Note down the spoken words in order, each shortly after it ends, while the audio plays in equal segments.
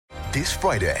This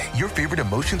Friday, your favorite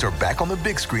emotions are back on the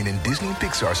big screen in Disney and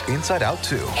Pixar's Inside Out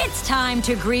 2. It's time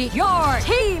to greet your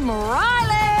Team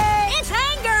Riley! It's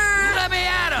anger! Let me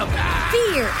at him!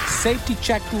 Fear! Safety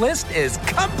checklist is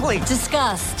complete!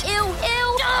 Disgust! Ew!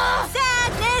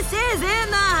 Sadness is in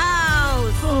the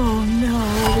house! Oh, no.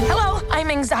 Hello, I'm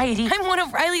anxiety. I'm one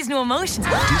of Riley's new emotions.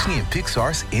 Disney and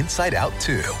Pixar's Inside Out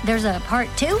 2. There's a part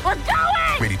 2? We're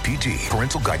going! Rated PG.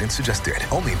 Parental guidance suggested.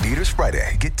 Only in theaters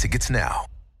Friday. Get tickets now.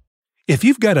 If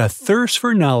you've got a thirst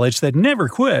for knowledge that never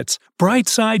quits,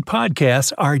 Brightside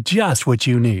Podcasts are just what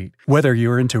you need. Whether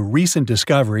you're into recent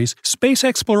discoveries, space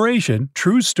exploration,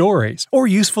 true stories, or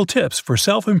useful tips for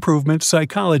self-improvement,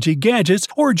 psychology, gadgets,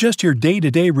 or just your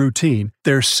day-to-day routine,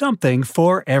 there's something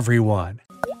for everyone.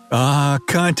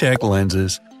 Contact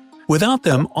lenses. Without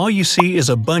them, all you see is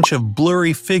a bunch of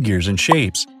blurry figures and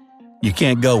shapes. You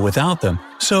can't go without them,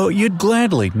 so you'd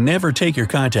gladly never take your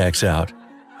contacts out.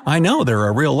 I know they're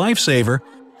a real lifesaver,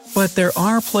 but there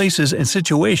are places and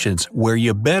situations where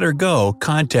you better go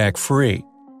contact-free.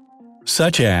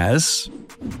 Such as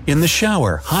in the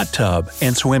shower, hot tub,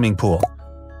 and swimming pool.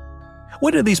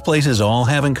 What do these places all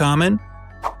have in common?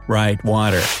 Right,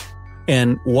 water.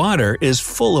 And water is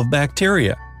full of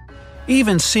bacteria.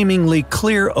 Even seemingly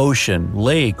clear ocean,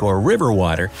 lake, or river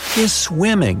water is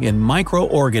swimming in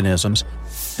microorganisms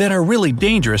that are really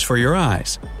dangerous for your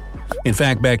eyes. In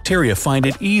fact, bacteria find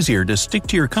it easier to stick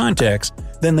to your contacts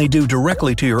than they do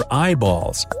directly to your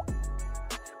eyeballs.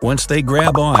 Once they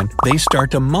grab on, they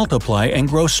start to multiply and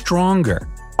grow stronger.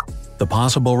 The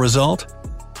possible result?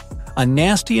 A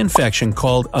nasty infection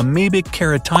called amoebic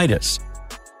keratitis.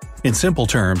 In simple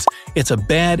terms, it's a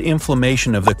bad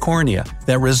inflammation of the cornea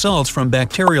that results from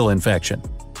bacterial infection.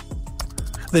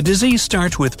 The disease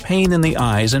starts with pain in the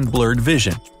eyes and blurred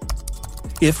vision.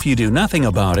 If you do nothing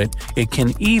about it, it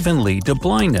can even lead to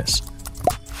blindness.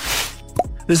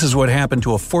 This is what happened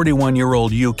to a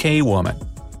 41-year-old UK woman.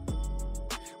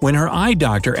 When her eye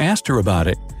doctor asked her about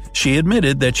it, she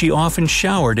admitted that she often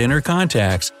showered in her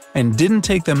contacts and didn't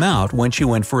take them out when she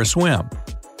went for a swim.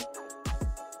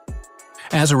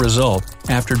 As a result,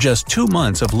 after just 2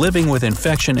 months of living with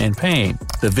infection and pain,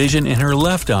 the vision in her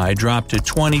left eye dropped to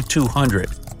 2200.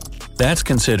 That's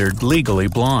considered legally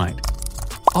blind.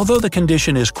 Although the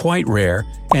condition is quite rare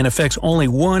and affects only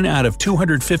 1 out of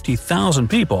 250,000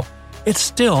 people, it's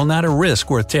still not a risk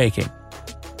worth taking.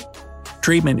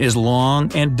 Treatment is long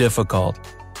and difficult.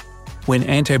 When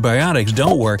antibiotics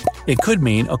don't work, it could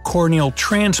mean a corneal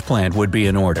transplant would be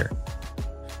in order.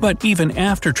 But even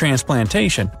after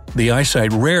transplantation, the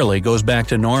eyesight rarely goes back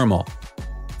to normal.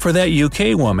 For that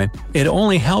UK woman, it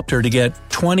only helped her to get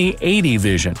 20/80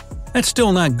 vision. That's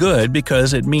still not good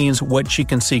because it means what she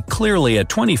can see clearly at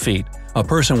 20 feet, a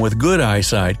person with good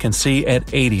eyesight can see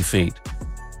at 80 feet.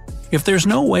 If there's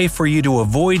no way for you to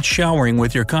avoid showering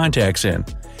with your contacts in,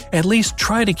 at least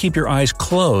try to keep your eyes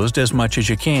closed as much as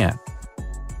you can.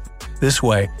 This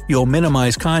way, you'll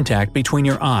minimize contact between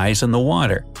your eyes and the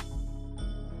water.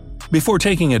 Before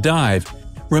taking a dive,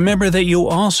 remember that you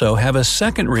also have a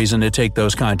second reason to take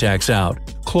those contacts out.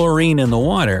 Chlorine in the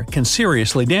water can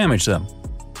seriously damage them.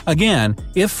 Again,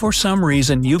 if for some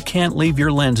reason you can't leave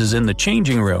your lenses in the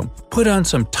changing room, put on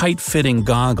some tight-fitting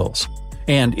goggles.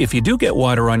 And if you do get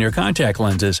water on your contact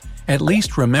lenses, at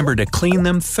least remember to clean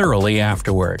them thoroughly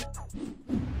afterward.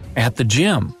 At the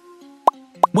gym.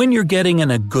 When you're getting in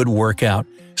a good workout,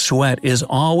 sweat is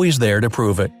always there to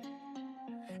prove it.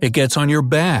 It gets on your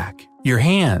back, your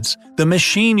hands, the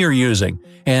machine you're using,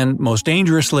 and most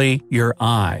dangerously, your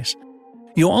eyes.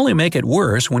 You only make it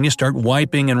worse when you start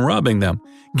wiping and rubbing them,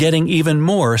 getting even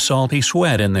more salty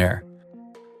sweat in there.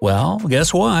 Well,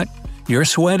 guess what? Your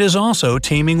sweat is also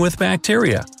teeming with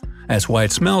bacteria. That's why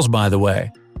it smells, by the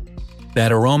way.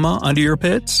 That aroma under your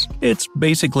pits? It's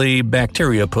basically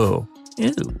bacteria poo.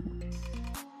 Ew.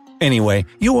 Anyway,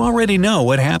 you already know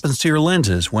what happens to your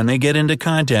lenses when they get into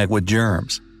contact with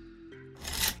germs.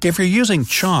 If you're using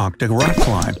chalk to rock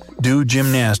climb, do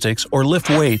gymnastics, or lift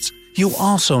weights, you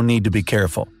also need to be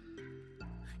careful.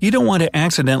 You don't want to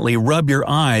accidentally rub your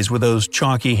eyes with those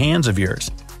chalky hands of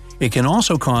yours. It can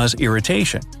also cause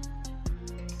irritation.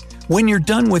 When you're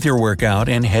done with your workout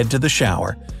and head to the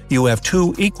shower, you have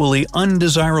 2 equally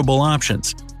undesirable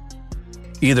options.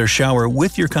 Either shower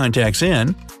with your contacts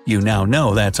in, you now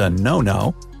know that's a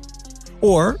no-no,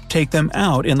 or take them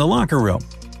out in the locker room.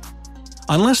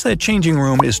 Unless that changing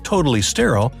room is totally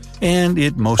sterile, and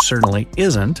it most certainly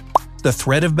isn't, the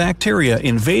threat of bacteria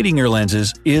invading your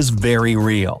lenses is very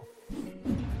real.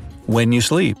 When you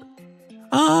sleep.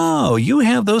 Oh, you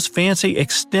have those fancy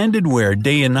extended wear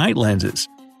day and night lenses.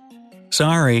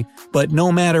 Sorry, but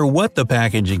no matter what the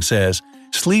packaging says,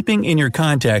 Sleeping in your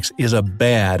contacts is a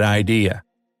bad idea.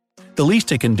 The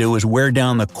least it can do is wear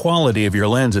down the quality of your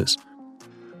lenses.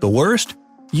 The worst?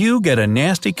 You get a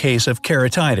nasty case of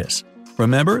keratitis.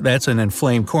 Remember, that's an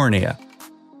inflamed cornea.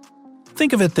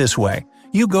 Think of it this way.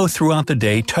 You go throughout the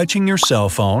day touching your cell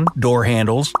phone, door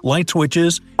handles, light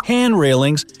switches, hand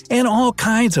railings, and all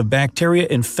kinds of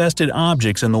bacteria-infested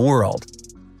objects in the world.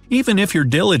 Even if you're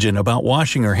diligent about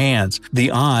washing your hands, the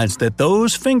odds that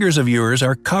those fingers of yours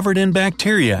are covered in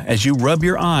bacteria as you rub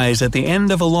your eyes at the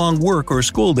end of a long work or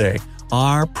school day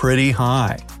are pretty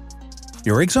high.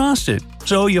 You're exhausted,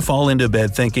 so you fall into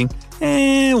bed thinking,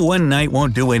 one night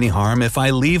won't do any harm if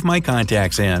I leave my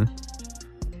contacts in.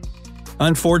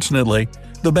 Unfortunately,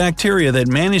 the bacteria that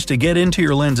manage to get into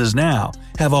your lenses now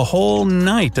have a whole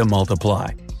night to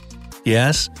multiply.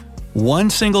 Yes, one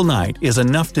single night is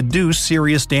enough to do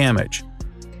serious damage.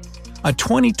 A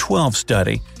 2012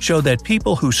 study showed that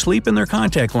people who sleep in their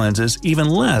contact lenses even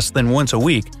less than once a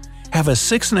week have a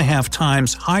 6.5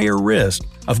 times higher risk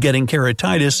of getting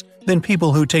keratitis than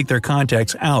people who take their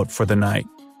contacts out for the night.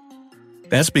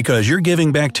 That's because you're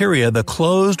giving bacteria the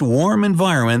closed, warm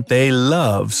environment they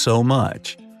love so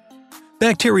much.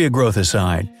 Bacteria growth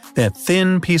aside, that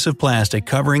thin piece of plastic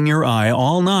covering your eye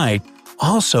all night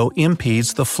also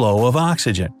impedes the flow of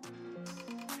oxygen.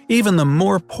 Even the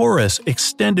more porous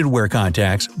extended-wear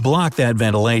contacts block that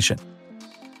ventilation.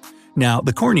 Now,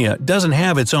 the cornea doesn't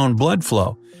have its own blood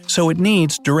flow, so it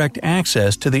needs direct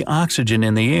access to the oxygen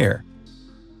in the air.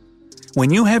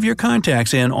 When you have your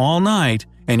contacts in all night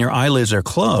and your eyelids are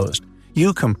closed,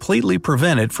 you completely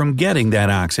prevent it from getting that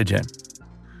oxygen.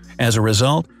 As a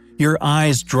result, your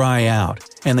eyes dry out,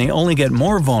 and they only get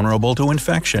more vulnerable to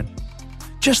infection.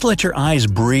 Just let your eyes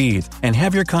breathe and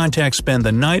have your contacts spend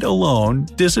the night alone,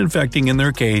 disinfecting in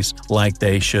their case like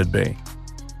they should be.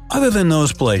 Other than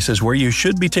those places where you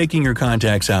should be taking your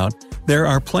contacts out, there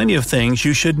are plenty of things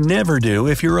you should never do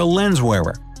if you're a lens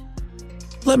wearer.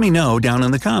 Let me know down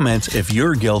in the comments if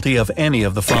you're guilty of any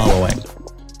of the following.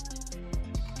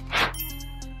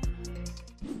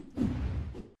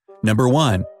 Number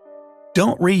 1.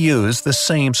 Don't reuse the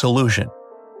same solution.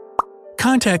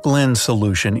 Contact lens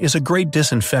solution is a great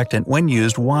disinfectant when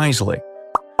used wisely.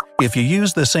 If you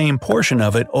use the same portion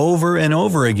of it over and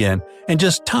over again and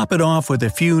just top it off with a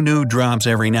few new drops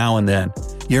every now and then,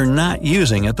 you're not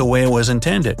using it the way it was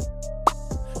intended.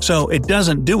 So it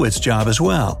doesn't do its job as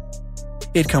well.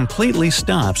 It completely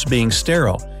stops being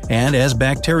sterile, and as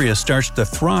bacteria starts to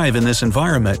thrive in this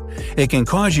environment, it can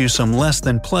cause you some less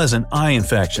than pleasant eye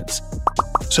infections.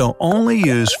 So only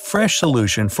use fresh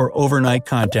solution for overnight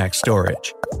contact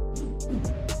storage.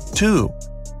 2.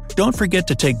 Don't forget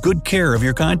to take good care of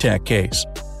your contact case.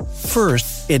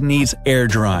 First, it needs air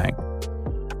drying.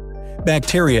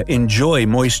 Bacteria enjoy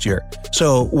moisture,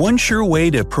 so one sure way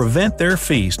to prevent their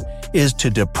feast is to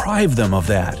deprive them of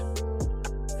that.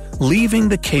 Leaving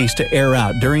the case to air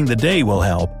out during the day will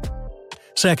help.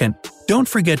 Second, don't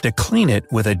forget to clean it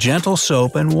with a gentle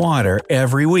soap and water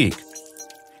every week.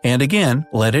 And again,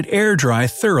 let it air dry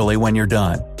thoroughly when you're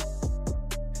done.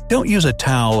 Don't use a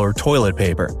towel or toilet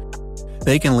paper.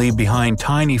 They can leave behind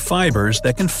tiny fibers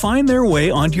that can find their way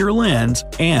onto your lens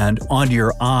and onto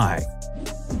your eye.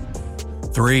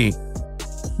 3.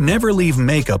 Never leave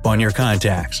makeup on your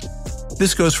contacts.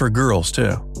 This goes for girls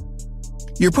too.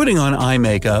 You're putting on eye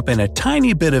makeup and a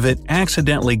tiny bit of it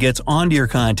accidentally gets onto your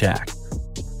contact.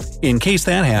 In case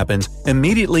that happens,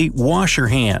 immediately wash your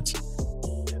hands.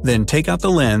 Then take out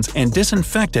the lens and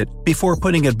disinfect it before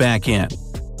putting it back in.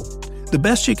 The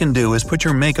best you can do is put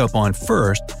your makeup on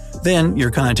first, then your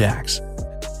contacts.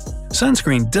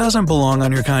 Sunscreen doesn't belong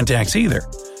on your contacts either,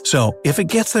 so if it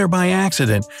gets there by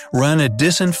accident, run a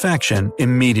disinfection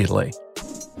immediately.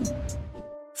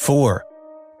 4.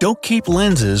 Don't keep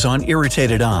lenses on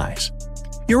irritated eyes.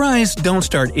 Your eyes don't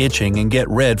start itching and get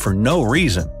red for no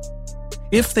reason.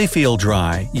 If they feel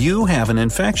dry, you have an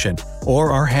infection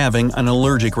or are having an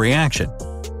allergic reaction.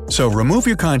 So remove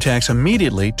your contacts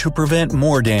immediately to prevent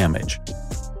more damage.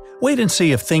 Wait and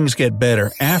see if things get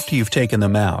better after you've taken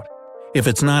them out. If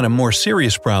it's not a more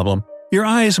serious problem, your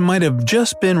eyes might have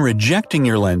just been rejecting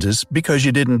your lenses because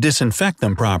you didn't disinfect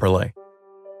them properly.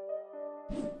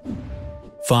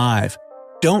 5.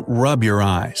 Don't rub your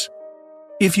eyes.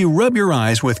 If you rub your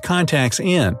eyes with contacts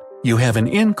in, you have an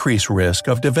increased risk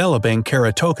of developing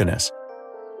keratoconus.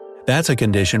 That's a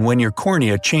condition when your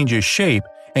cornea changes shape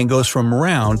and goes from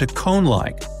round to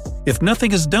cone-like. If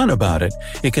nothing is done about it,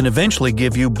 it can eventually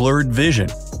give you blurred vision.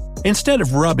 Instead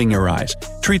of rubbing your eyes,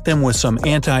 treat them with some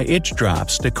anti-itch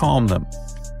drops to calm them.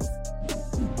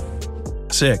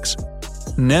 6.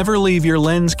 Never leave your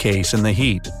lens case in the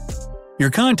heat. Your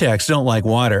contacts don't like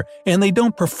water, and they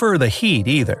don't prefer the heat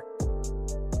either.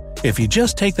 If you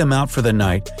just take them out for the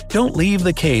night, don't leave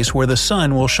the case where the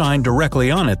sun will shine directly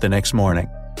on it the next morning.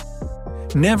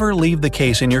 Never leave the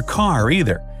case in your car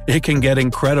either. It can get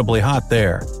incredibly hot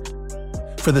there.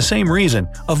 For the same reason,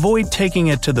 avoid taking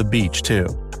it to the beach too.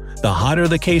 The hotter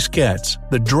the case gets,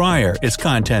 the drier its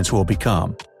contents will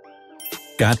become.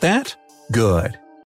 Got that? Good.